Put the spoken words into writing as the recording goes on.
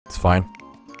It's fine.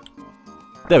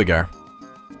 There we go.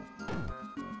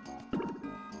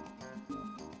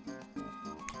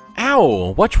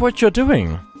 Ow! Watch what you're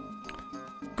doing.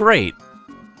 Great.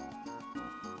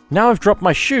 Now I've dropped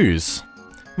my shoes,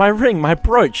 my ring, my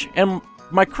brooch, and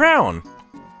my crown.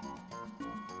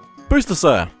 Booster,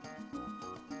 sir.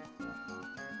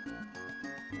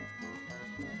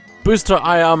 Booster,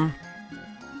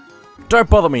 don't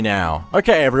bother me now.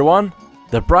 Okay, everyone.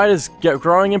 The bride is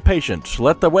growing impatient.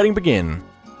 Let the wedding begin.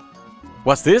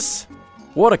 What's this?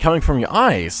 Water coming from your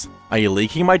eyes. Are you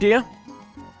leaking, my dear?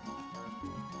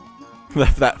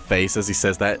 That face as he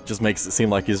says that just makes it seem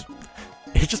like he's...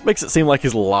 It just makes it seem like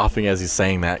he's laughing as he's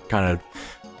saying that kind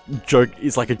of joke.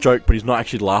 It's like a joke, but he's not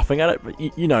actually laughing at it. But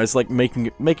you know, it's like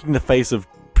making the face of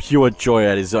pure joy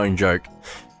at his own joke.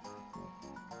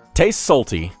 Tastes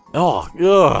salty. Oh,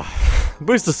 ugh.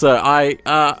 Booster, sir,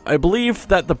 I believe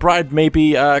that the bride may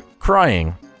be,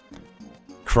 crying.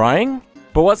 Crying?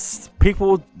 But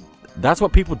that's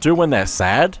what people do when they're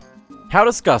sad? How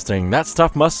disgusting. That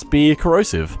stuff must be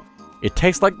corrosive. It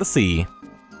tastes like the sea.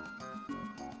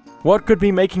 What could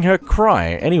be making her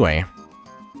cry, anyway?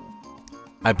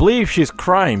 I believe she's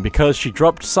crying because she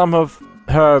dropped some of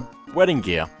her wedding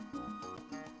gear.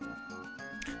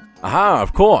 Aha,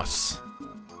 of course.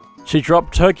 She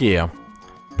dropped her gear.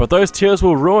 But those tears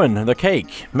will ruin the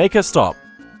cake. Make her stop.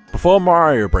 Before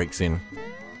Mario breaks in.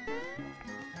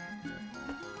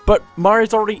 But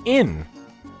Mario's already in.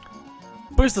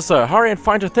 Booster, sir, hurry and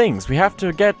find her things. We have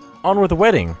to get on with the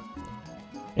wedding.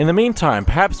 In the meantime,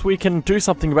 perhaps we can do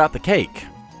something about the cake.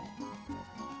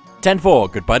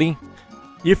 10-4, good buddy.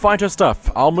 You find her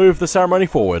stuff. I'll move the ceremony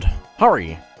forward.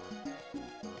 Hurry.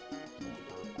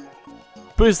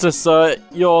 Booster, sir,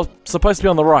 you're supposed to be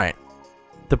on the right.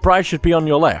 The bride should be on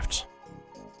your left.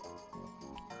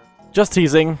 Just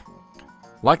teasing.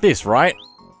 Like this, right?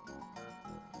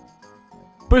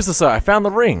 Booster, sir, I found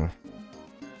the ring.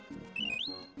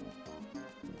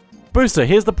 Booster,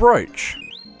 here's the brooch.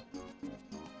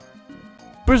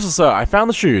 Booster, sir, I found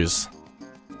the shoes.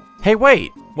 Hey,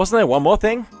 wait! Wasn't there one more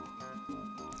thing?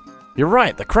 You're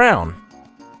right, the crown.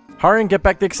 Hurry and get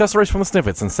back the accessories from the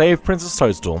Sniffets and save Princess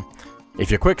Toadstool.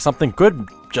 If you're quick, something good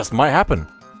just might happen.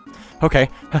 Okay.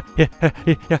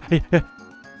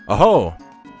 Oh-ho!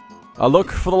 I'll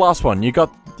look for the last one. You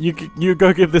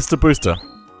go give this to Booster.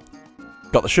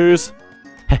 Got the shoes.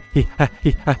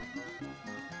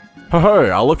 Ho-ho!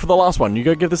 I'll look for the last one. You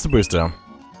go give this to Booster.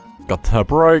 Got her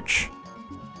brooch.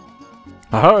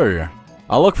 Ho-ho!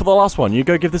 I'll look for the last one. You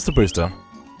go give this to Booster.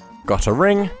 Got a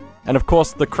ring. And of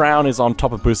course, the crown is on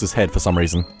top of Booster's head for some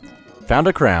reason. Found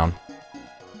a crown.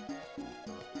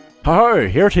 Ho-ho!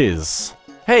 Here it is.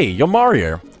 Hey, you're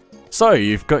Mario. So,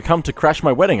 you've come to crash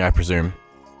my wedding, I presume.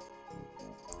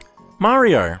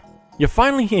 Mario! You're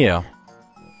finally here.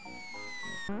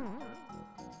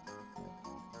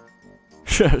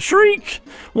 Shriek!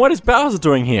 What is Bowser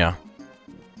doing here?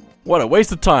 What a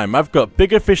waste of time. I've got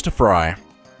bigger fish to fry.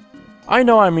 I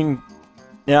know I'm in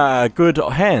good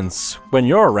hands when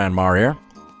you're around, Mario.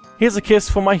 Here's a kiss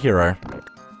for my hero.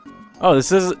 Oh,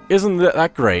 this isn't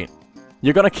that great.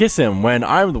 You're gonna kiss him when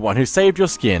I'm the one who saved your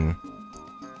skin.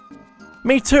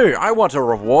 Me too, I want a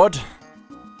reward.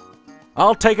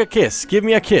 I'll take a kiss, give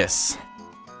me a kiss.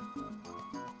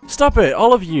 Stop it,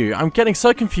 all of you, I'm getting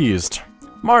so confused.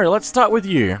 Mario, let's start with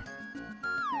you.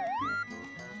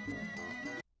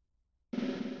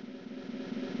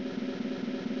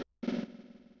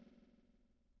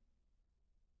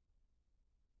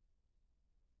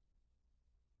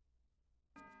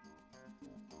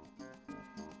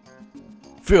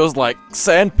 Feels like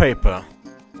sandpaper.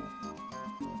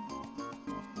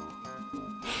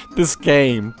 This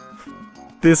game.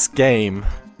 This game.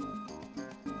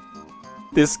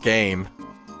 This game.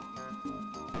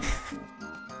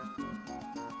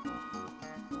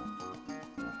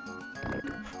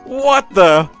 What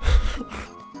the?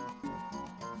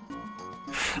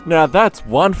 Now that's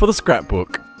one for the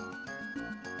scrapbook.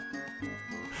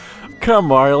 Come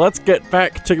Mario, let's get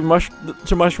back to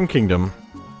Mushroom Kingdom.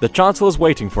 The Chancellor's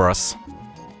waiting for us.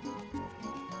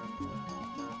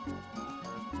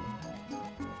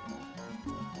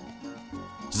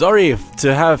 Sorry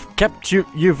to have kept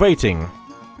you waiting.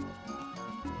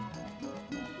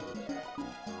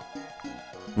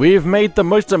 We've made the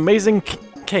most amazing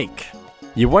cake.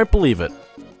 You won't believe it.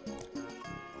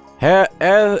 Here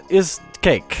is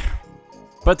cake.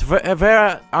 But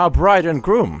where are bride and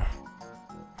groom?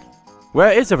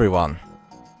 Where is everyone?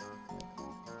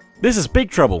 This is big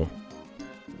trouble.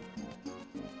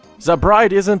 The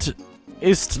bride is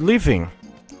leaving.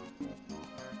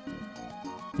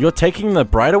 You're taking the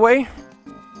bride away?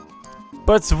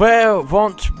 But there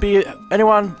won't be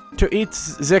anyone to eat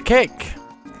the cake.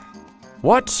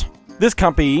 What? This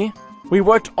can't be. We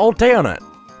worked all day on it.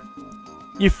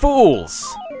 You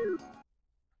fools!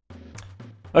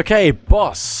 Okay,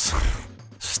 boss.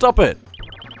 Stop it.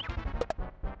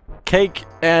 Cake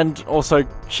and also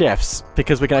chefs,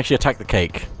 because we can actually attack the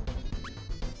cake.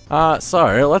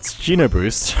 So, let's Geno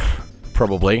Boost.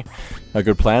 Probably a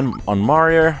good plan on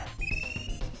Mario.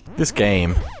 This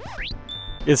game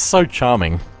is so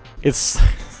charming. It's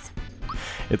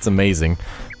it's amazing.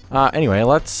 Anyway,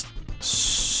 let's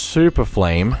Super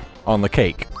Flame on the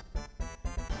cake.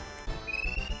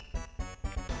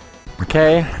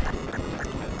 Okay.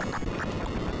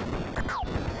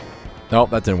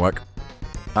 Nope, that didn't work.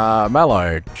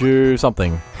 Mallow, do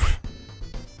something.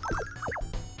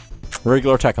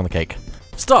 Regular attack on the cake.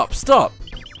 Stop! Stop!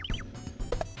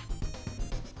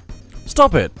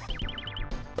 Stop it!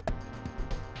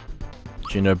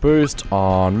 Geno Boost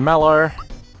on Mallow.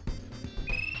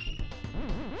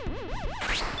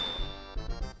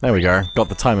 There we go. Got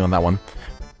the timing on that one.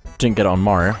 Didn't get it on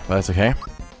Mario, but that's okay.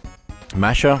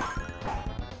 Masher.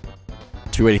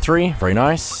 283. Very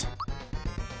nice.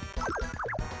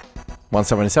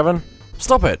 177.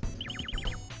 Stop it!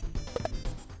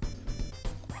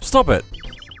 Stop it!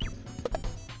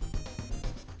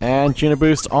 And Geno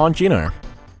Boost on Geno.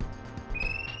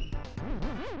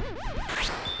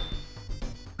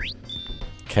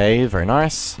 Okay, very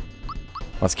nice.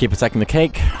 Let's keep attacking the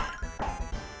cake.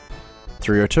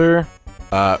 302.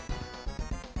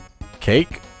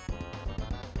 Cake.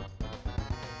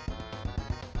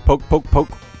 Poke, poke,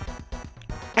 poke.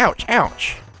 Ouch,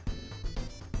 ouch!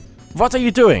 What are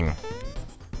you doing?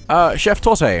 Chef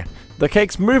Torte, the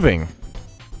cake's moving.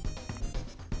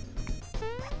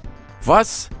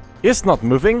 What? It's not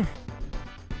moving.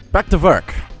 Back to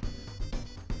work.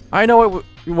 I know it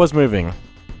was moving.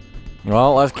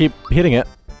 Well, let's keep hitting it.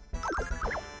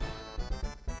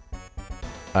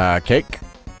 Cake.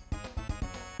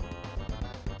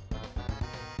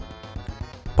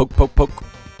 Poke, poke, poke.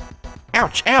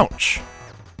 Ouch, ouch!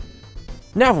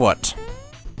 Now what?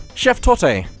 Chef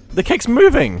Torte, the cake's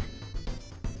moving!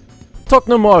 Talk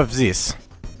no more of this.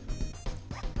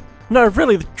 No,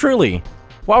 really, truly.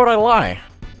 Why would I lie?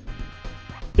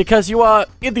 Because you are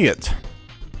idiot.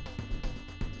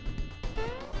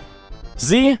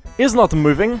 Z is not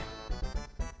moving.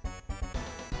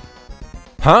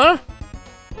 Huh?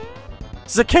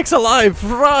 The cake's alive!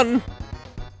 Run!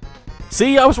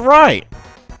 See, I was right!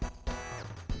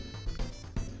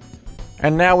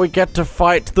 And now we get to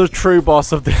fight the true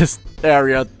boss of this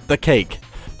area, the cake.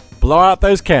 Blow out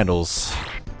those candles.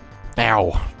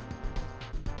 Ow.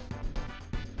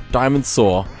 Diamond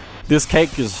Saw. This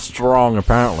cake is strong,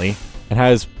 apparently, and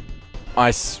has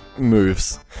ice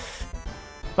moves.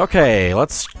 Okay,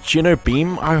 let's Geno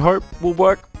Beam, I hope, will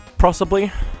work,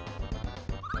 possibly.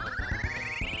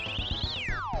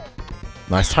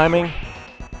 Nice timing.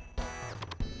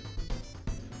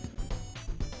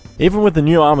 Even with the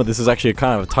new armor, this is actually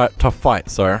kind of a tough fight,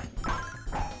 so...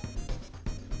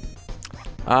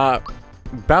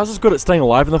 Bowser's good at staying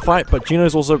alive in the fight, but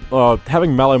Geno's also...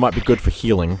 having Mallow might be good for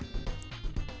healing.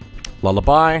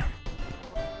 Lullaby.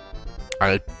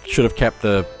 I should have kept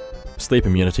the sleep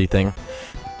immunity thing.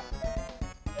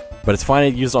 But it's fine, I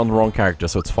used it on the wrong character,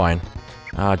 so it's fine.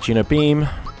 Geno Beam.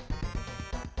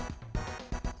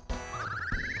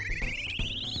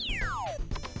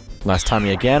 Nice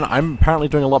timing again. I'm apparently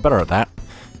doing a lot better at that.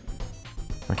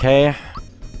 Okay.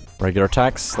 Regular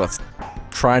attacks. Let's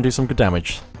try and do some good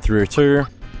damage. 302.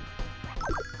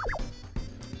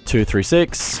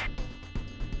 236.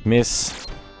 Miss.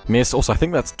 Miss. Also, I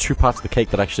think that's two parts of the cake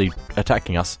that are actually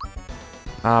attacking us.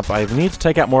 But I need to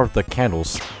take out more of the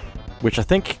candles. Which I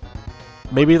think...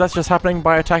 maybe that's just happening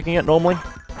by attacking it normally?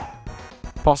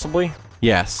 Possibly?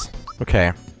 Yes.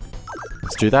 Okay.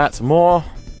 Let's do that. Some more.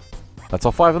 That's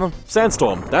all 5 of them.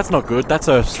 Sandstorm. That's not good. That's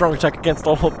a strong attack against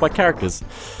all of my characters.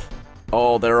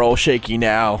 Oh, they're all shaky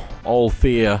now. All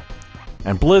fear.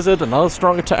 And Blizzard, another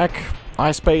strong attack.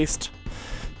 Ice-based.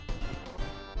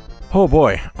 Oh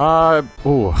boy.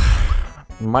 Ooh.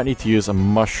 Might need to use a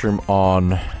mushroom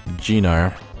on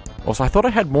Geno. Also, I thought I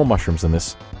had more mushrooms in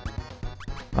this.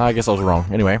 I guess I was wrong.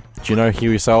 Anyway, Geno,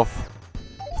 heal yourself.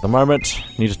 For the moment,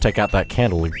 need to take out that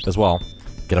candle as well.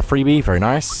 Get a freebie. Very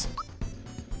nice.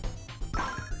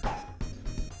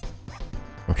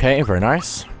 Okay, very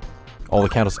nice. All the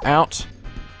candles out.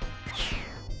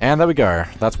 And there we go.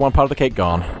 That's one part of the cake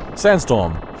gone.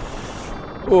 Sandstorm.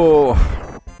 Oh.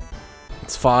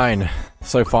 It's fine.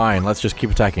 So fine. Let's just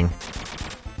keep attacking.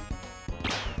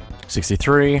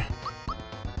 63.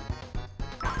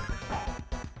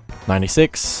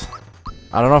 96.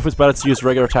 I don't know if it's better to use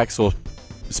regular attacks or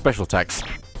special attacks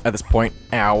at this point.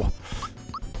 Ow.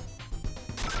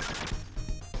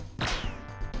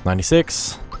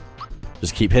 96.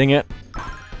 Just keep hitting it.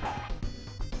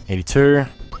 82.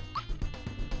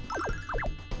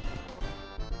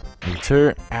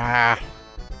 82. Ah.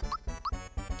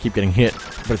 Keep getting hit,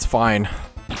 but it's fine.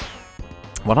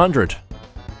 100.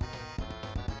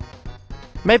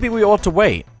 Maybe we ought to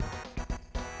wait.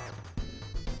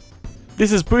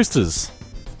 This is Booster's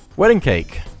wedding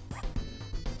cake.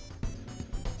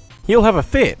 He'll have a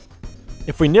fit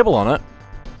if we nibble on it.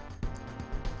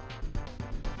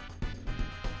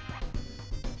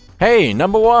 Hey,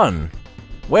 number 1.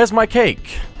 Where's my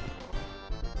cake?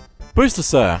 Booster,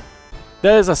 sir.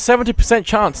 There's a 70%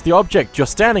 chance the object you're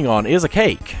standing on is a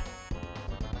cake.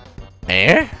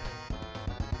 Eh?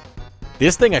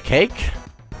 This thing a cake?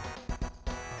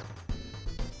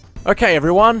 Okay,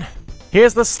 everyone.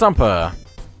 Here's the stumper.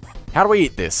 How do we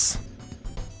eat this?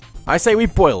 I say we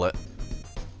boil it.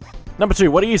 Number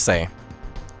 2, what do you say?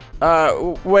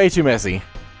 Way too messy.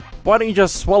 Why don't you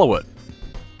just swallow it?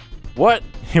 What?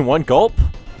 In one gulp?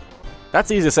 That's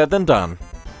easier said than done.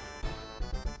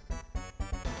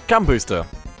 Come, Booster.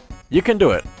 You can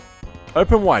do it.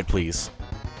 Open wide, please.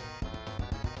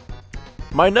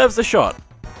 My nerves are shot.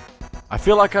 I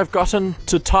feel like I've gotten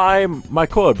to tie my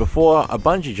cord before a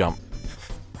bungee jump.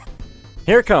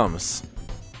 Here it comes.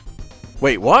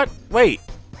 Wait, what? Wait.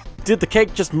 Did the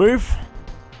cake just move?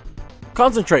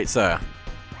 Concentrate, sir.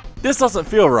 This doesn't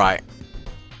feel right.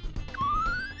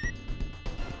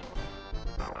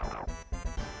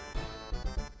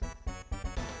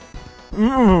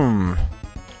 Mmm.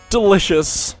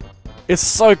 Delicious. It's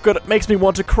so good it makes me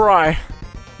want to cry.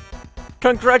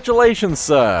 Congratulations,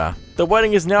 sir. The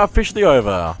wedding is now officially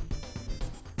over.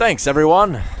 Thanks,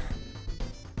 everyone.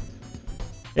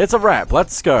 It's a wrap.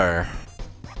 Let's go.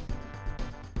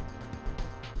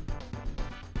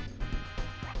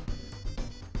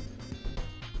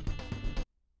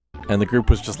 And the group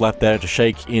was just left there to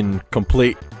shake in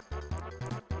complete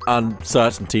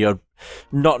uncertainty of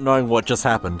not knowing what just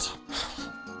happened.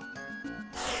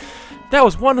 That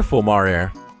was wonderful,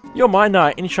 Mario. You're my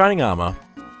knight in shining armor.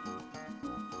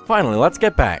 Finally, let's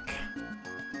get back.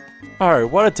 Oh,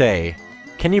 what a day.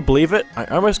 Can you believe it? I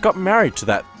almost got married to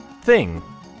that thing.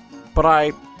 But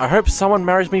I hope someone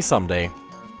marries me someday.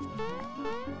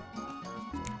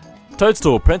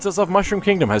 Toadstool, Princess of Mushroom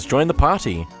Kingdom, has joined the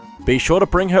party. Be sure to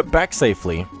bring her back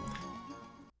safely.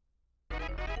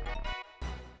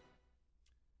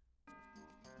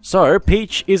 So,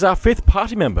 Peach is our 5th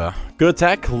party member. Good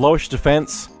attack, lowish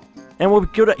defense, and will be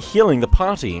good at healing the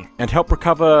party and help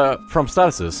recover from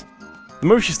statuses. The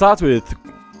move she starts with,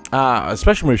 a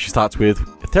special move she starts with,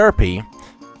 Therapy,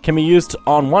 can be used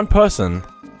on one person,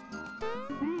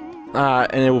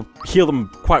 and it will heal them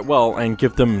quite well and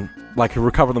give them, like,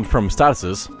 recover them from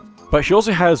statuses. But she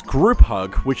also has Group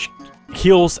Hug, which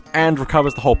heals and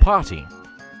recovers the whole party.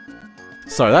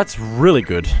 So that's really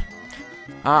good.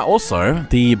 Also,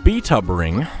 the B-Tub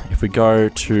ring, if we go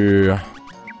to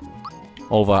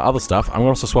all of our other stuff, I'm going to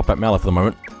also swap out Mallow for the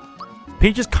moment.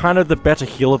 Peach is kind of the better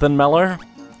healer than Mallow,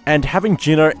 and having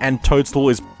Gino and Toadstool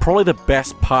is probably the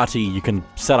best party you can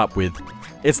set up with.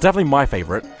 It's definitely my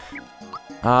favorite.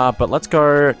 But let's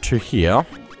go to here.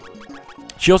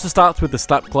 She also starts with the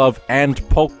Slap Glove and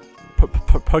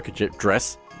Polka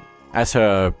dress as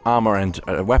her armor and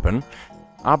weapon.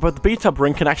 But the B-Tub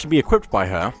ring can actually be equipped by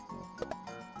her.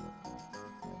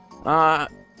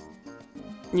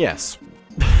 Yes.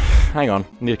 Hang on,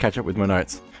 I need to catch up with my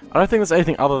notes. I don't think there's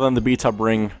anything other than the B-Tub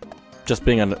ring just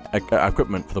being an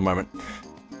equipment for the moment.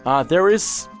 There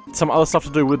is some other stuff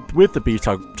to do with the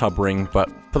B-Tub ring, but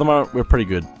for the moment we're pretty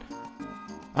good.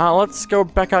 Let's go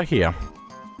back out here.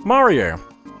 Mario!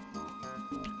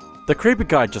 The creepy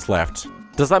guy just left.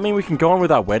 Does that mean we can go on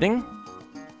with our wedding?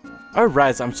 Oh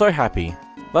Raz, I'm so happy.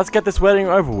 Let's get this wedding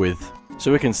over with,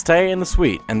 so we can stay in the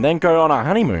suite and then go on our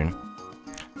honeymoon.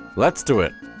 Let's do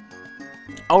it.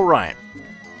 Alright.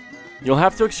 You'll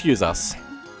have to excuse us.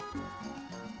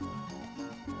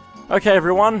 Okay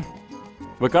everyone,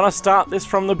 we're gonna start this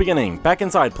from the beginning. Back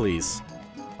inside please.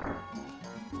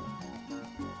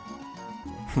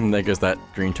 There goes that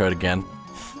green toad again.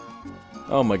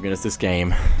 Oh my goodness, this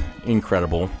game.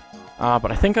 Incredible.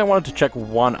 But I think I wanted to check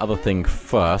one other thing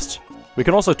first. We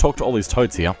can also talk to all these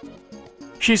toads here.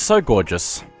 She's so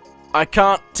gorgeous. I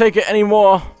can't take it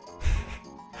anymore.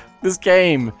 This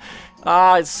game.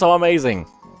 It's so amazing.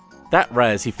 That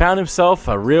Raz, he found himself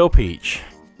a real peach.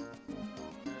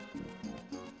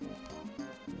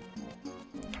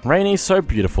 Rainy's so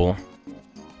beautiful.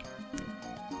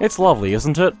 It's lovely,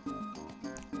 isn't it?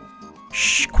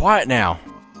 Shh, quiet now.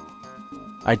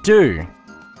 I do.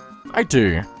 I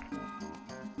do.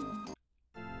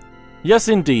 Yes,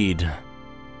 indeed.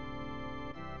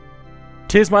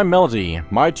 'Tis my melody,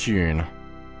 my tune.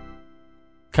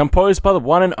 Composed by the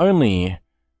one and only,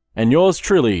 and yours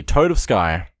truly, Toad of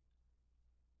Sky.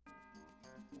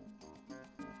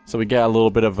 So we get a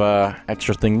little bit of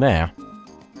extra thing there.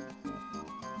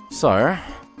 So,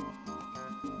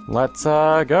 let's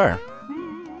go.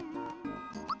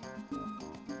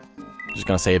 Just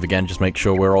gonna save again, just make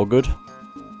sure we're all good.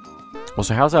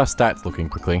 Also, how's our stats looking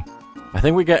quickly? I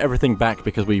think we get everything back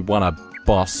because we won a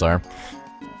boss, so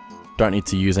don't need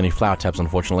to use any flower tabs,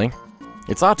 unfortunately.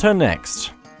 It's our turn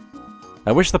next.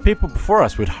 I wish the people before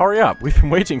us would hurry up. We've been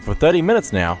waiting for 30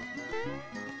 minutes now.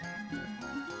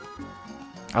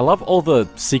 I love all the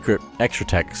secret extra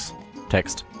text.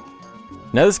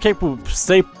 Now this cake will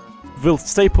stay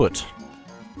put.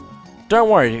 Don't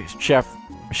worry, Chef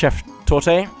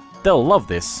Torte. They'll love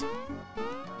this.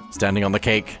 Standing on the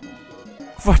cake.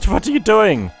 What are you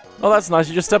doing? Oh, that's nice.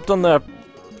 You just stepped on the...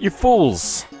 You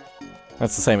fools.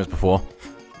 That's the same as before.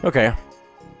 Okay.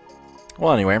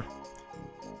 Well, anyway.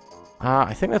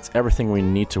 I think that's everything we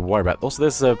need to worry about. Also,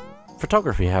 there's a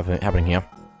photography happening here.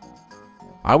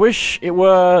 I wish it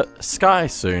were ski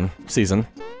season.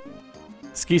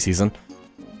 Ski season.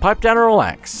 Pipe down and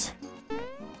relax.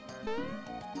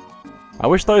 I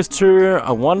wish those two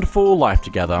a wonderful life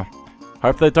together.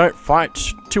 Hope they don't fight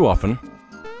too often.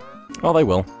 Oh, they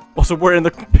will. Also, we're in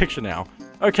the picture now.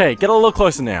 Okay, get a little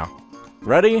closer now.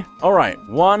 Ready? Alright,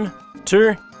 1,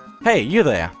 2... Hey, you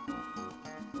there!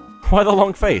 Why the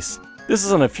long face? This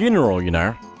isn't a funeral, you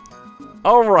know.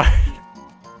 Alright.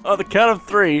 On the count of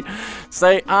 3,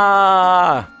 say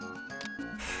ah!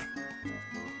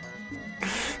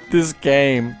 This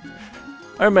game.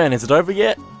 Oh man, is it over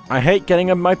yet? I hate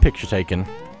getting my picture taken.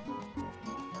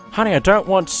 Honey, I don't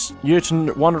want you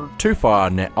to wander too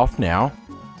far off now.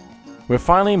 We're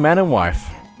finally man and wife.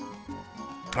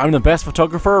 I'm the best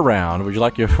photographer around. Would you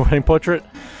like your wedding portrait?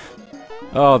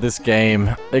 Oh, this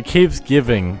game. It keeps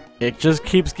giving. It just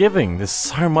keeps giving. There's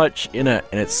so much in it,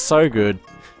 and it's so good.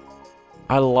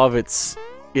 I love its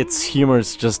humor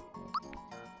is just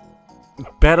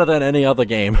better than any other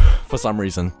game for some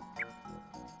reason.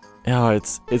 Oh,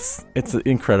 it's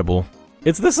incredible.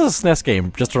 This is a SNES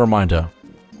game, just a reminder.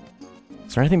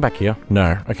 Is there anything back here?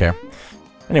 No. Okay.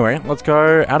 Anyway, let's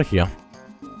go out of here.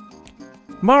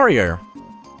 Mario!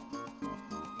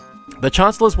 The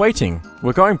Chancellor's waiting.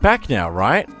 We're going back now,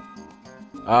 right?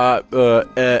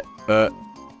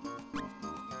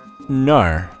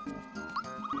 No.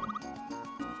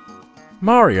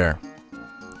 Mario.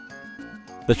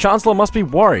 The Chancellor must be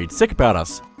worried, sick about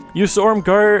us. You saw him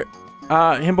go,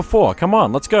 him before. Come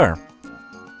on, let's go.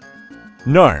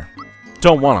 No.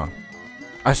 Don't wanna.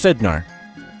 I said no.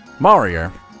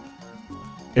 Mario.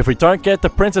 If we don't get the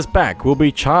princess back, we'll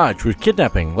be charged with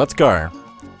kidnapping. Let's go.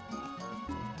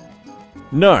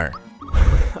 No.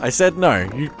 I said no.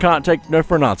 You can't take no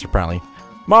for an answer, apparently.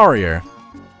 Mario.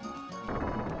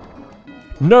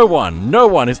 No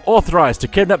one is authorized to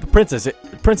kidnap the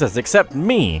princess except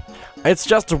me. It's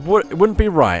just it wouldn't be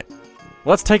right.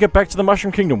 Let's take her back to the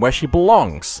Mushroom Kingdom where she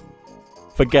belongs.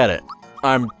 Forget it.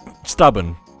 I'm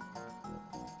stubborn.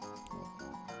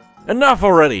 Enough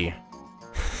already.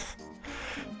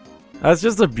 That's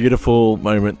just a beautiful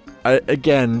moment.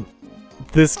 Again,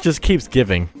 this just keeps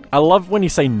giving. I love when you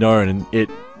say no and it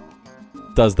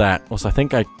does that. Also, I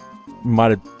think I might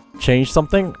have changed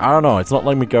something. I don't know. It's not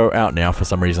letting me go out now for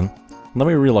some reason. Let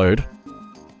me reload.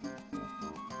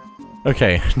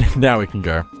 Okay, now we can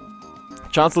go.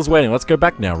 Chancellor's waiting. Let's go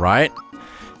back now, right?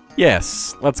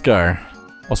 Yes, let's go.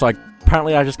 Also,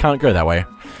 apparently I just can't go that way.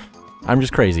 I'm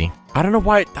just crazy. I don't know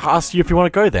why it asks you if you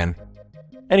want to go then.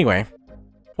 Anyway.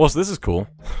 Also, this is cool.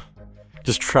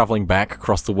 Just traveling back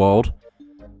across the world.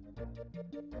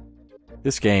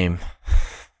 This game.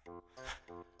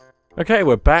 Okay,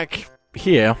 we're back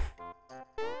here.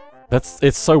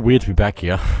 It's so weird to be back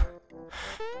here.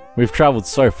 We've traveled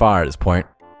so far at this point.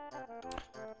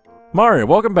 Mario,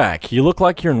 welcome back. You look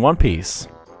like you're in one piece.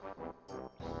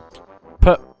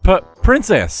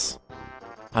 Princess!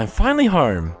 I'm finally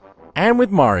home. And with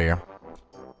Mario.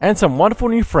 And some wonderful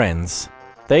new friends.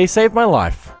 They saved my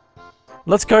life.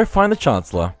 Let's go find the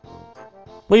Chancellor.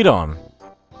 Lead on.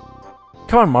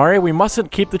 Come on, Mario, we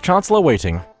mustn't keep the Chancellor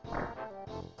waiting.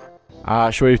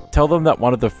 Should we tell them that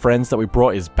one of the friends that we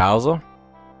brought is Bowser?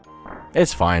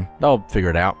 It's fine. They'll figure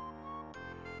it out.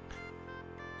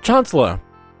 Chancellor!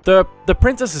 The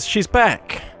princess she's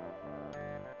back!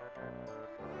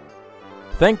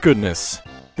 Thank goodness.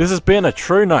 This has been a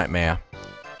true nightmare.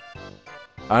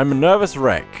 I'm a nervous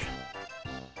wreck.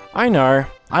 I know,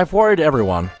 I've worried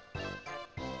everyone.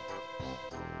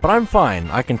 But I'm fine,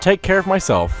 I can take care of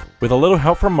myself, with a little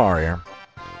help from Mario.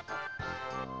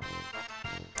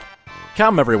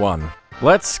 Come everyone,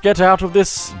 let's get out of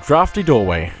this drafty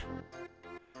doorway.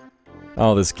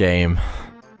 Oh, this game.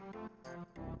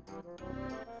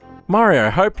 Mario, I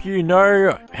hope you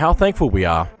know how thankful we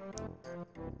are.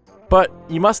 But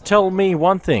you must tell me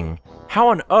one thing. How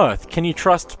on earth can you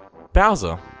trust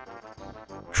Bowser?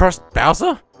 Trust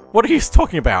Bowser? What are you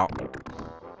talking about?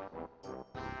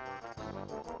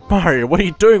 Mario, what are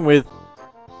you doing with...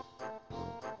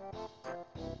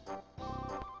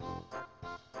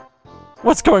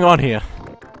 What's going on here?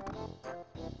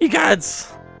 You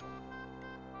guys!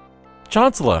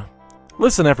 Chancellor,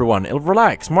 listen everyone,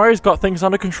 relax. Mario's got things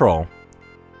under control.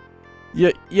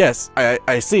 Yes,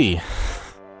 I see.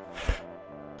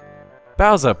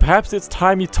 Bowser, perhaps it's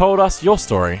time you told us your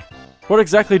story. What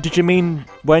exactly did you mean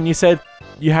when you said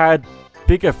you had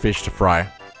bigger fish to fry?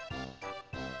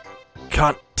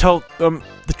 Can't tell them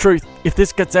the truth. If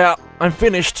this gets out, I'm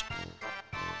finished.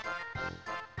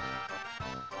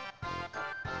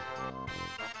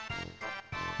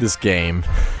 This game.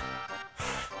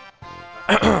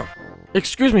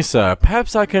 Excuse me, sir.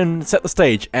 Perhaps I can set the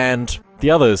stage and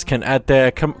the others can add their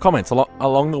comments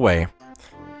along the way.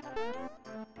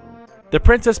 The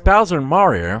Princess Bowser and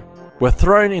Mario were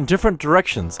thrown in different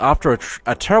directions after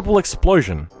a terrible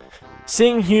explosion.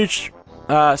 Something huge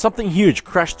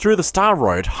crashed through the Star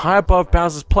Road high above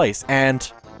Bowser's place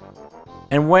and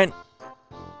went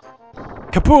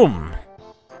kaboom!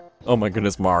 Oh my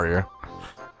goodness, Mario.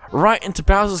 Right into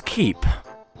Bowser's Keep.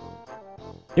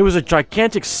 It was a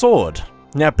gigantic sword.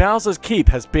 Now Bowser's Keep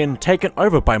has been taken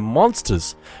over by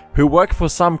monsters who work for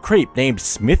some creep named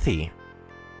Smithy.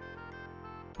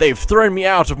 They've thrown me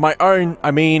out of my own...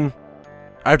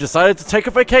 I've decided to take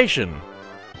a vacation.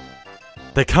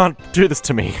 They can't do this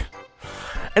to me.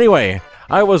 Anyway,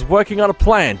 I was working on a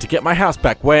plan to get my house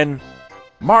back when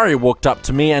Mario walked up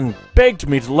to me and begged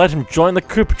me to let him join the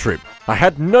Koopa Troop. I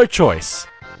had no choice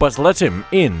but to let him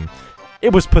in.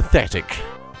 It was pathetic.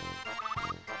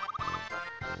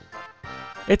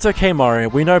 It's okay, Mario.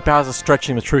 We know Bowser's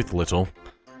stretching the truth a little.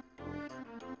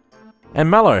 And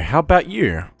Mallow, how about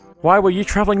you? Why were you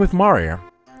traveling with Mario?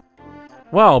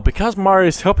 Well, because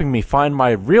Mario's helping me find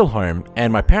my real home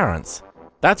and my parents.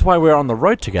 That's why we're on the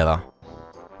road together.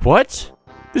 What?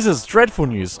 This is dreadful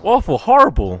news. Awful,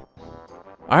 horrible.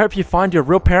 I hope you find your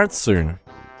real parents soon.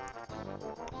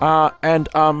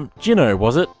 Gino,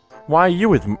 was it? Why are you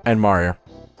with Mario?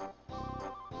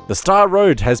 The Star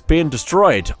Road has been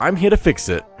destroyed. I'm here to fix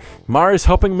it. Mario's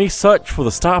helping me search for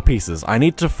the star pieces. I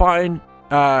need to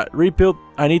rebuild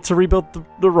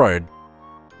the road.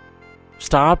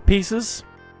 Star pieces?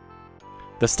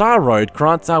 The Star Road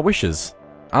grants our wishes.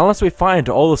 Unless we find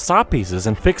all the star pieces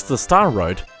and fix the Star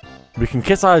Road, we can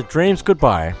kiss our dreams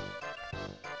goodbye.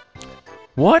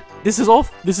 What? This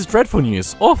is dreadful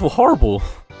news. Awful, horrible.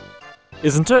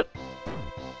 Isn't it?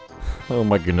 Oh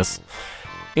my goodness.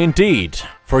 Indeed.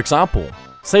 For example,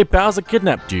 say Bowser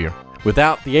kidnapped you.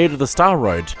 Without the aid of the Star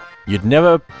Road, you'd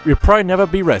probably never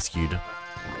be rescued.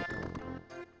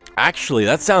 Actually,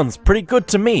 that sounds pretty good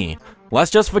to me.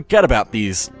 Let's just forget about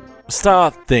these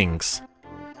star things.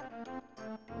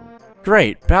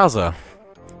 Great, Bowser.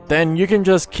 Then you can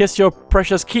just kiss your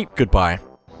precious keep goodbye.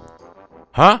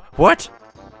 Huh? What?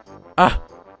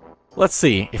 Let's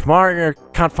see. If Mario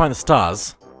can't find the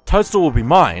stars, Toadstool will be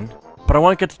mine, but I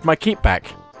won't get my keep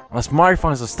back unless Mario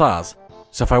finds the stars.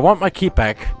 So if I want my keep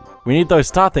back, we need those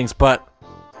star things, but...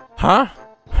 Huh?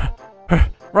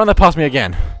 Run that past me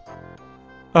again.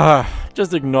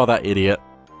 Just ignore that idiot.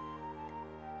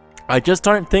 I just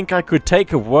don't think I could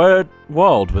take a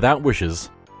world without wishes.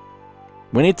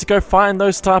 We need to go find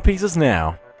those star pieces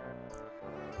now.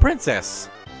 Princess!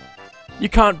 You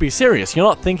can't be serious. You're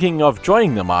not thinking of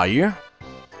joining them, are you?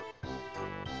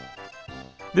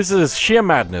 This is sheer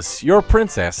madness. You're a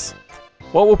princess.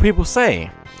 What will people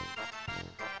say?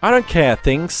 I don't care.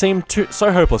 Things seem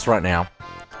so hopeless right now.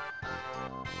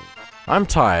 I'm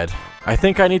tired. I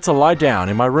think I need to lie down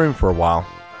in my room for a while.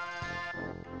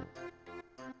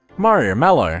 Mario,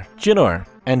 Mallow, Gino,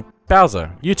 and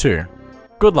Bowser, you two.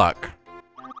 Good luck.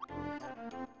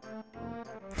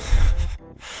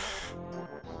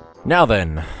 Now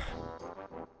then.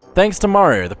 Thanks to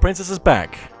Mario, the princess is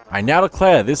back. I now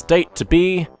declare this date to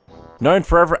be known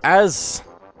forever as...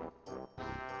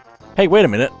 Hey, wait a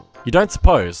minute. You don't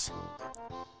suppose?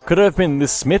 Could it have been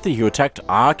this Smithy who attacked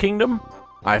our kingdom?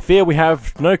 I fear we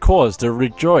have no cause to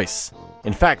rejoice.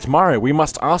 In fact, Mario, we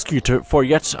must ask you for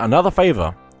yet another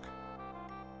favor.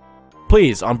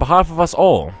 Please, on behalf of us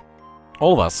all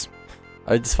of us,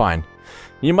 It's fine.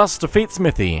 You must defeat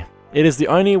Smithy. It is the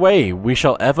only way we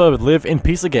shall ever live in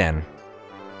peace again.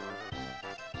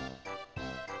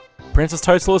 Princess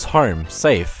Toadstool is home,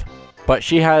 safe, but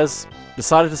she has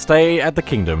decided to stay at the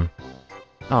kingdom.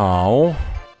 Oh,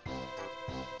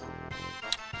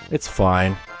 it's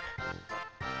fine.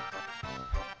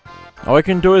 All we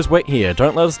can do is wait here,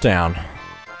 don't let us down.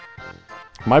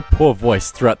 My poor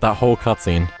voice throughout that whole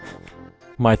cutscene.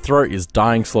 My throat is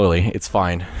dying slowly, it's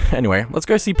fine. Anyway, let's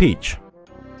go see Peach.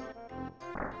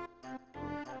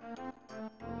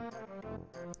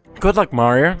 Good luck,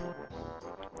 Mario.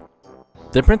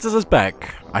 The princess is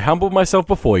back. I humbled myself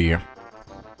before you.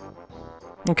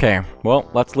 Okay, well,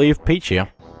 let's leave Peach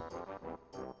here.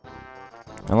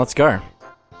 And let's go.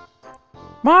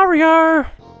 Mario!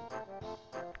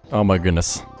 Oh my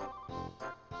goodness.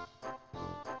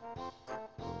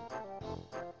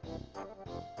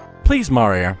 Please,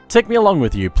 Mario, take me along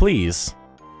with you, please.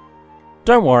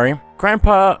 Don't worry,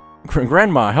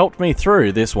 Grandma helped me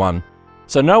through this one,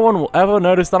 so no one will ever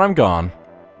notice that I'm gone.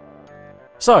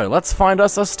 So, let's find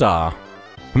us a star.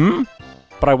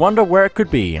 But I wonder where it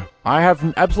could be. I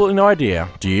have absolutely no idea.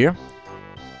 Do you?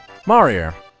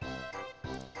 Mario.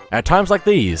 At times like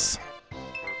these.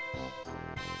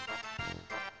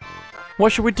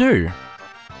 What should we do?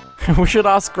 We should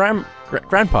ask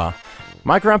Grandpa.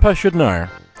 My grandpa should know.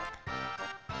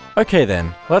 Okay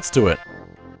then, let's do it.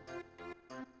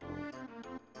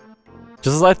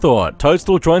 Just as I thought,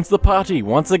 Toadstool joins the party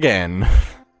once again.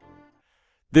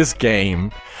 This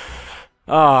game.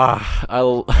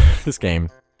 This game.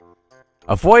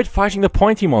 Avoid fighting the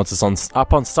pointy monsters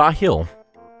up on Star Hill.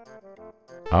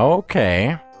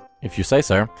 Okay, if you say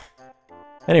so.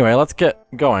 Anyway, let's get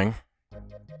going.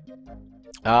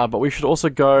 But we should also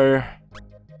go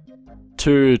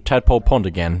to Tadpole Pond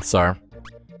again, so.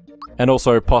 And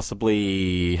also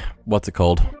possibly, what's it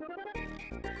called?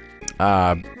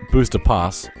 Booster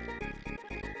Pass.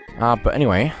 But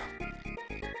anyway.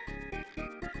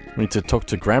 We need to talk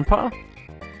to Grandpa?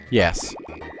 Yes.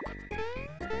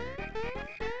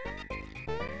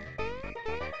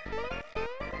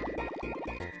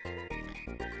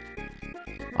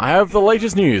 I have the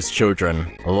latest news,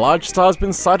 children. A large star has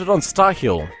been sighted on Star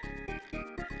Hill.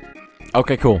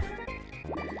 Okay, cool.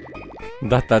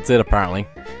 That's it, apparently.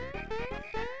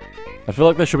 I feel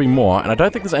like there should be more, and I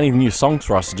don't think there's any new songs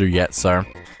for us to do yet, so...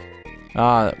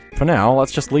 for now,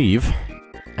 let's just leave.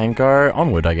 And go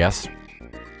onward, I guess.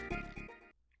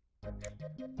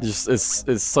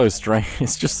 It's so strange.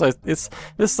 It's just so...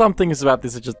 There's some things about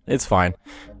this, it's fine.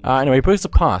 Anyway, Booster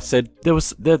Pass said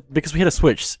because we hit a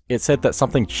switch, it said that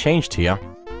something changed here.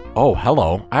 Oh,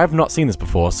 hello. I have not seen this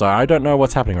before, so I don't know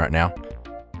what's happening right now.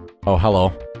 Oh,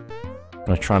 hello. I'm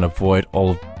gonna try and avoid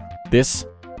all of this.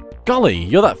 Golly,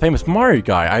 you're that famous Mario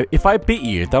guy. If I beat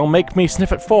you, they'll make me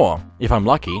sniff at 4, if I'm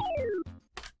lucky.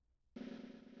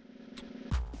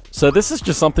 So this is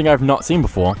just something I've not seen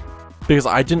before. Because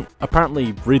I didn't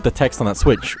apparently read the text on that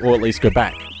switch, or at least go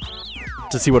back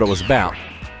to see what it was about.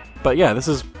 But yeah, this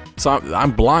is... So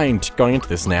I'm blind going into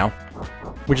this now,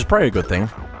 which is probably a good thing.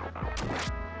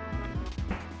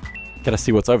 Gotta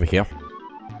see what's over here.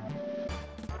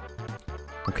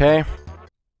 Okay.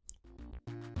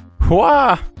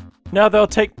 Wah! Now they'll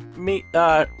take me,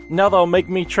 now they'll make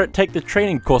me take the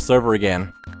training course over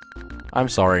again. I'm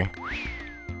sorry.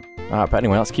 But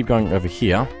anyway, let's keep going over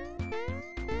here.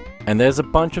 And there's a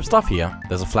bunch of stuff here.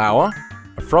 There's a flower,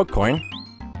 a frog coin,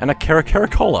 and a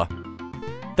Cola.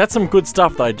 That's some good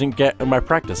stuff that I didn't get in my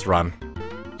practice run.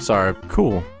 So,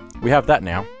 cool. We have that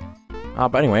now.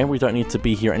 But anyway, we don't need to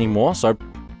be here anymore, so...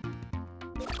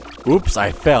 Oops,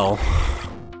 I fell.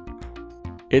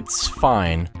 It's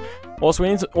fine. Also,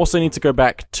 we also need to go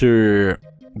back to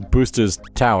Booster's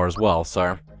Tower as well,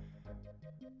 so...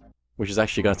 Which is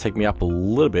actually going to take me up a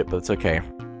little bit, but it's okay.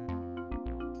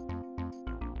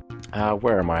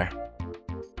 Where am I?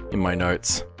 In my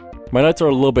notes. My notes are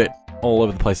a little bit all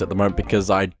over the place at the moment because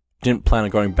I didn't plan on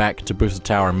going back to Booster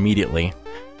Tower immediately.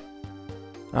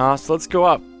 So let's go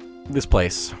up this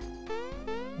place.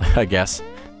 I guess.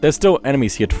 There's still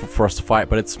enemies here for us to fight,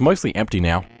 but it's mostly empty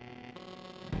now.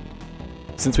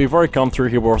 Since we've already come through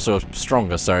here, we're also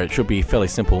stronger, so it should be fairly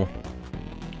simple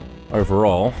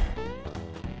overall.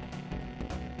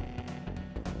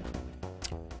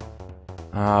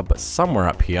 But somewhere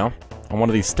up here, on one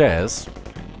of these stairs,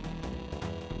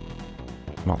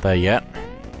 not there yet.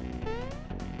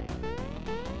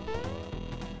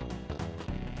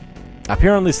 Up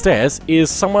here on these stairs is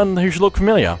someone who should look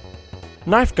familiar.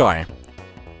 Knife Guy.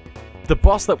 The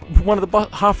boss that,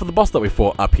 half of the boss that we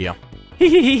fought up here.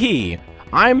 Hee.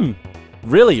 I'm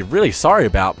really sorry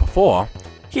about before.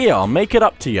 Here, I'll make it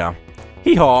up to you.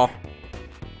 Hee-haw!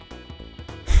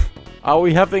 Are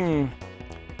we having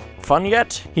fun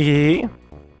yet? Hee-hee.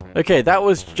 Okay, that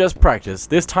was just practice.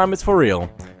 This time it's for real.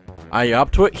 Are you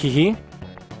up to it? Hee-hee.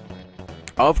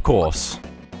 Of course.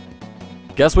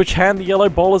 Guess which hand the yellow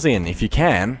ball is in. If you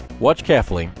can, watch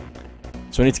carefully.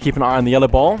 So we need to keep an eye on the yellow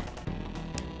ball.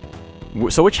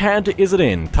 So which hand is it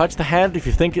in? Touch the hand if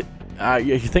you think it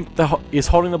is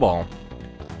holding the ball.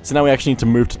 So now we actually need to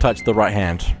move to touch the right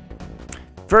hand.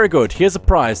 Very good. Here's a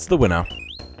prize to the winner.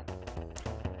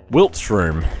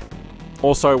 Wiltshroom.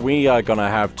 Also, we are gonna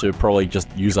have to probably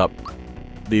just use up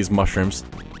these mushrooms.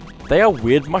 They are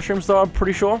weird mushrooms though, I'm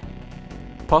pretty sure.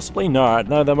 Possibly? No,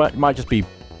 they might just be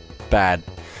bad.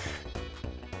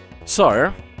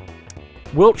 So,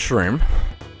 Wiltshroom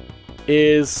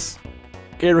is...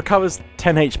 it recovers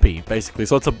 10 HP, basically.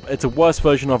 So it's a worse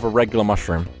version of a regular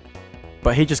mushroom.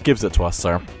 But he just gives it to us,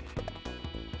 so...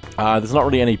 there's not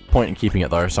really any point in keeping it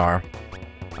though, so...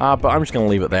 but I'm just gonna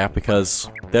leave it there, because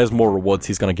there's more rewards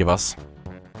he's gonna give us.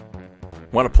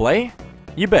 Wanna play?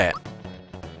 You bet!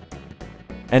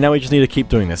 And now we just need to keep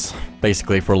doing this,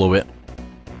 basically, for a little bit.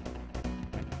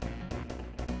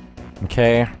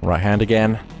 Okay, right hand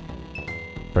again.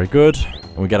 Very good.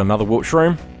 And we get another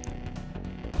Wiltshroom.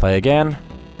 Play again.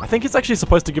 I think it's actually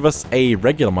supposed to give us a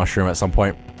regular mushroom at some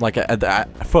point, like at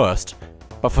first.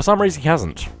 But for some reason he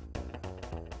hasn't.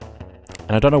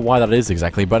 And I don't know why that is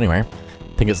exactly, but anyway.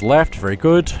 I think it's left, very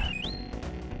good.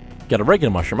 Get a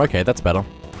regular mushroom, okay, that's better.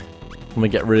 Let me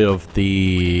get rid of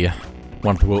the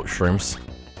one of the Wiltshrooms.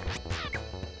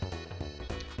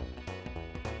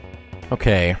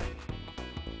 Okay.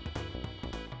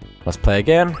 Let's play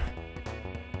again.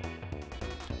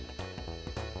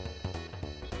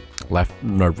 Left,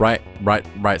 no, right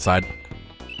side.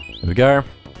 There we go.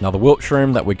 Another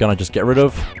Wiltshroom that we're gonna just get rid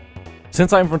of.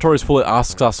 Since our inventory is full, it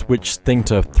asks us which thing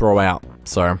to throw out,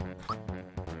 so...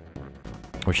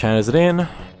 which hand is it in?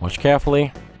 Watch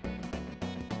carefully.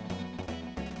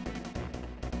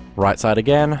 Right side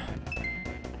again.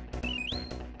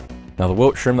 Another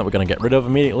Wiltshroom that we're gonna get rid of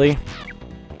immediately.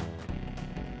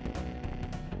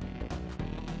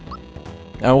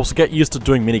 And also get used to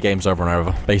doing minigames over and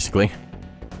over, basically.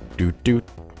 Doot.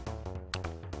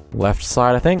 Left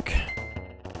side, I think.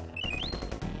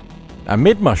 A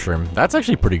mid-mushroom. That's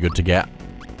actually pretty good to get.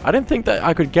 I didn't think that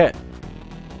I could get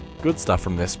good stuff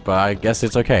from this, but I guess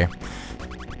it's okay.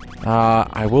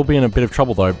 I will be in a bit of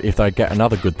trouble, though, if I get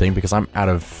another good thing, because I'm out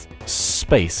of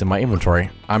space in my inventory.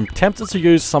 I'm tempted to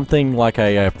use something like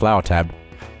a flower tab.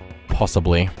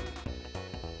 Possibly.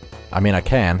 I mean, I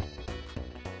can.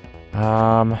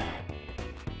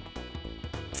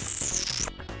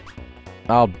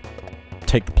 I'll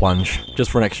take the plunge,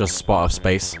 just for an extra spot of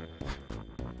space.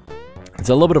 It's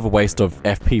a little bit of a waste of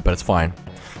FP, but it's fine.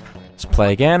 Let's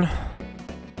play again.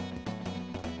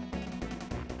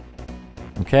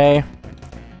 Okay.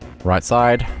 Right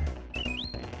side.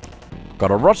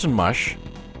 Got a Rotten Mush,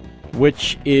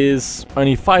 which is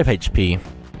only 5 HP.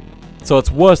 So it's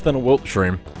worse than a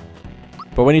Wiltshroom.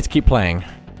 But we need to keep playing.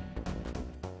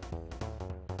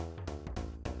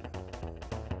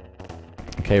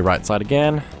 Okay, right side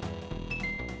again.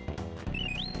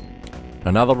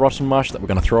 Another Rotten Mush that we're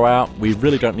going to throw out. We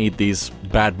really don't need these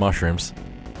bad mushrooms.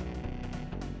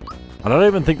 I don't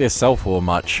even think they sell for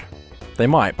much. They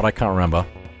might, but I can't remember.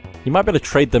 You might be able to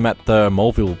trade them at the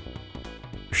Moleville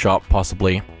shop,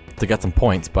 possibly, to get some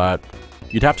points, but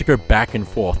you'd have to go back and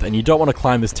forth, and you don't want to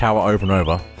climb this tower over and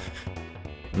over.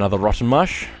 Another Rotten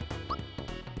Mush.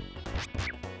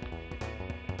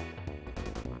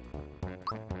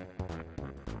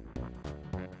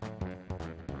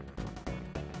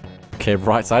 Okay,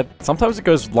 right side. Sometimes it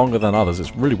goes longer than others.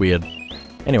 It's really weird.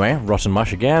 Anyway, Rotten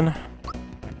Mush again.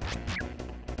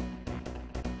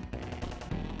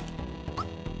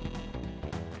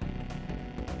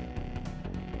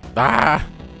 Ah!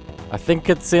 I think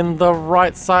it's in the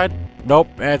right side. Nope,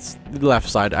 it's the left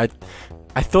side. I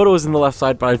thought it was in the left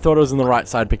side, but I thought it was in the right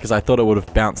side because I thought it would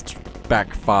have bounced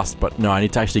back fast, but no, I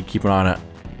need to actually keep an eye on it.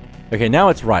 Okay, now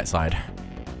it's right side.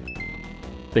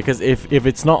 Because if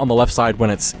it's not on the left side when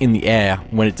it's in the air,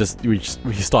 when it just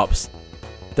stops,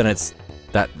 then it's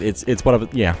whatever.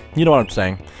 Yeah, you know what I'm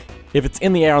saying. If it's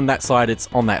in the air on that side, it's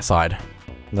on that side.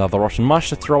 Another Rotten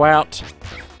Mush to throw out.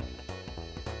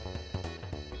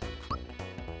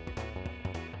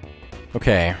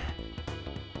 Okay.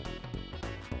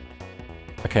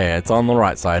 Okay, it's on the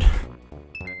right side.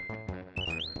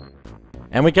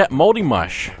 And we get Moldy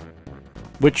Mush,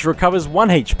 which recovers 1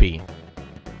 HP.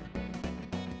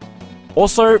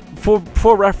 Also,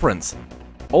 for reference,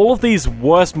 all of these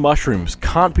worst mushrooms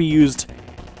can't be used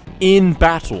in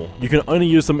battle. You can only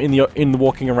use them in the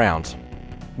walking around.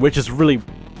 Which is really...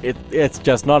 It's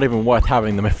just not even worth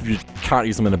having them if you can't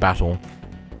use them in a battle.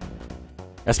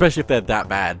 Especially if they're that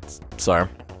bad, so...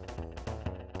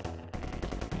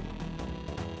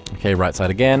 Okay, right side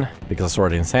again, because I saw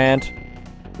it in his hand.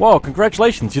 Whoa,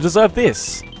 congratulations, you deserve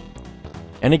this!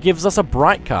 And it gives us a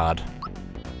bright card.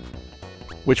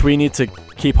 Which we need to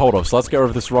keep hold of, so let's get rid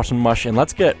of this rotten mush and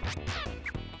let's get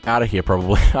out of here,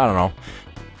 probably. I don't know.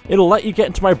 It'll let you get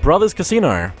into my brother's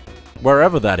casino.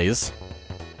 Wherever that is.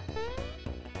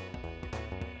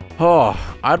 Oh,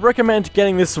 I'd recommend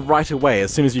getting this right away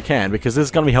as soon as you can, because this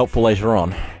is going to be helpful later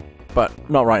on. But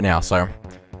not right now, so...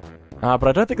 but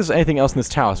I don't think there's anything else in this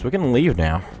tower, so we're going to leave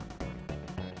now.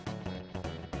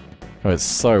 Oh, it's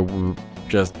so...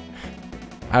 just...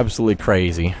 absolutely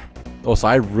crazy. Also,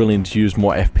 I really need to use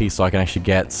more FP so I can actually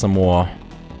get some more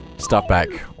stuff back.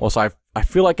 Also, I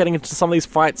feel like getting into some of these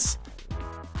fights,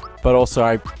 but also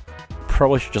I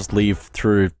probably should just leave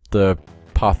through the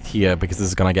path here because this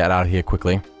is going to get out of here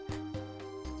quickly.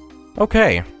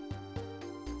 Okay.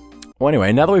 Well,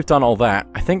 anyway, now that we've done all that,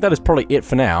 I think that is probably it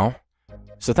for now.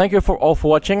 So thank you all for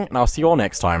watching, and I'll see you all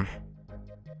next time.